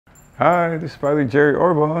Hi, this is Father Jerry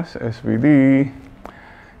Orbos, SVD.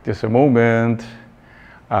 Just a moment.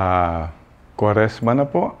 Quaresma na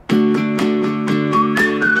po.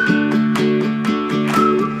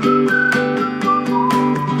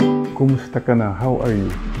 Kumusta ka na? How are you?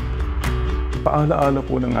 Paalaala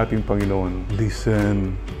po ng ating Panginoon,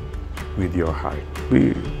 listen with your heart.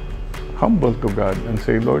 Be humble to God and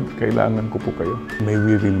say, Lord, kailangan ko po kayo. May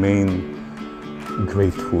we remain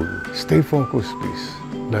grateful. Stay focused, please.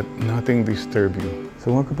 Let nothing disturb you.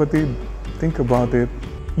 So mga kapatid, think about it.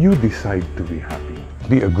 You decide to be happy.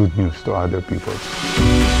 Be a good news to other people.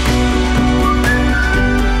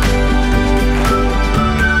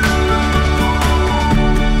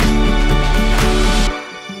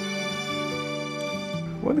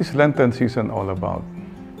 What is Lenten season all about?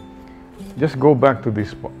 Just go back to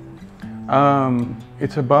this point.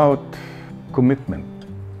 It's about commitment.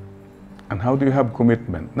 And how do you have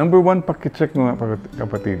commitment? Number one, pakicheck mo nga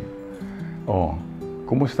kapatid.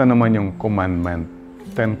 Kumusta naman yung commandment,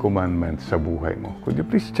 10 commandments sa buhay mo? Could you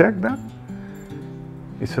please check that?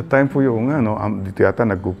 It's a time for you, dito yata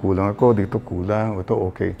nagkukulang ako, dito kulang, ito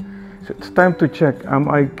okay. So it's time to check, am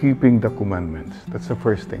I keeping the commandments? That's the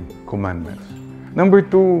first thing, commandments. Number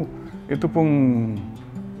two, ito pong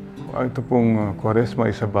Quaresma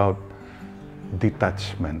is about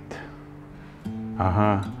detachment.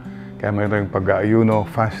 Kaya mayroong pag-aayuno,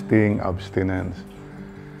 fasting, abstinence.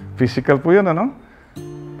 Physical po yun,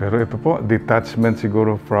 Pero ito po, detachment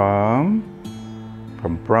siguro from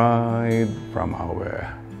pride, from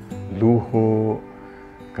our luho,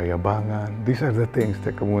 kayabangan. These are the things,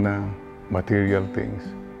 teka muna, material things.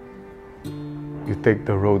 You take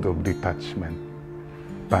the road of detachment.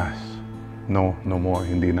 Pass. No more,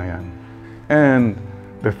 hindi na yan. And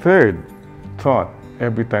the third thought,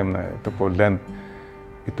 every time na ito po, Lent,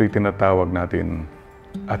 ito'y tinatawag natin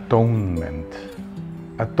atonement.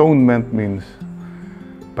 Atonement means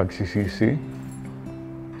pagsisisi,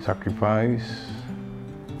 sacrifice,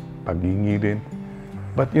 pag-ingilin.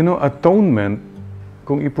 But atonement,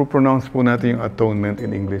 kung ipropronounce po natin yung atonement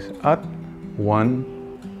in English, at one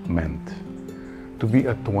meant. To be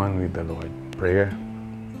at one with the Lord. Prayer.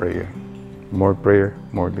 More prayer,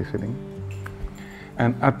 more listening.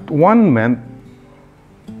 And at one meant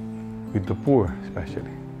with the poor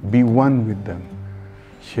especially. Be one with them.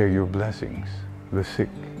 Share your blessings. The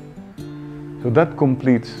sick. So that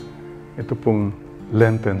completes ito pong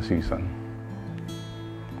Lenten season.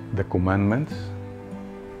 The commandments,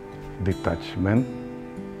 detachment,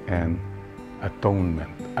 and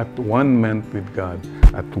atonement. At one meant with God,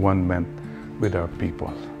 at one meant with our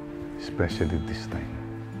people, especially this time.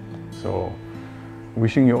 So,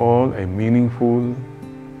 wishing you all a meaningful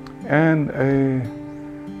and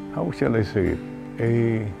how shall I say it?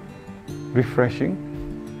 A refreshing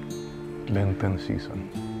Lenten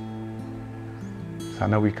season.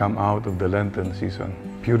 Sana we come out of the Lenten season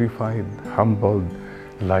purified, humbled,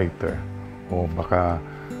 lighter. O baka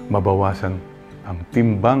mabawasan ang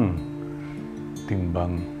timbang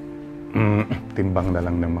na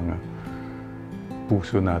lang ng mga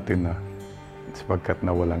puso natin na sapagkat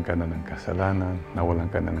nawalan ka na ng kasalanan,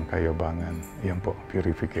 nawalan ka na ng kayabangan. Yan po,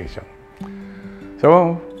 purification.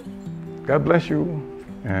 So, God bless you,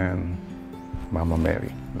 and Mama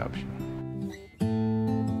Mary loves you.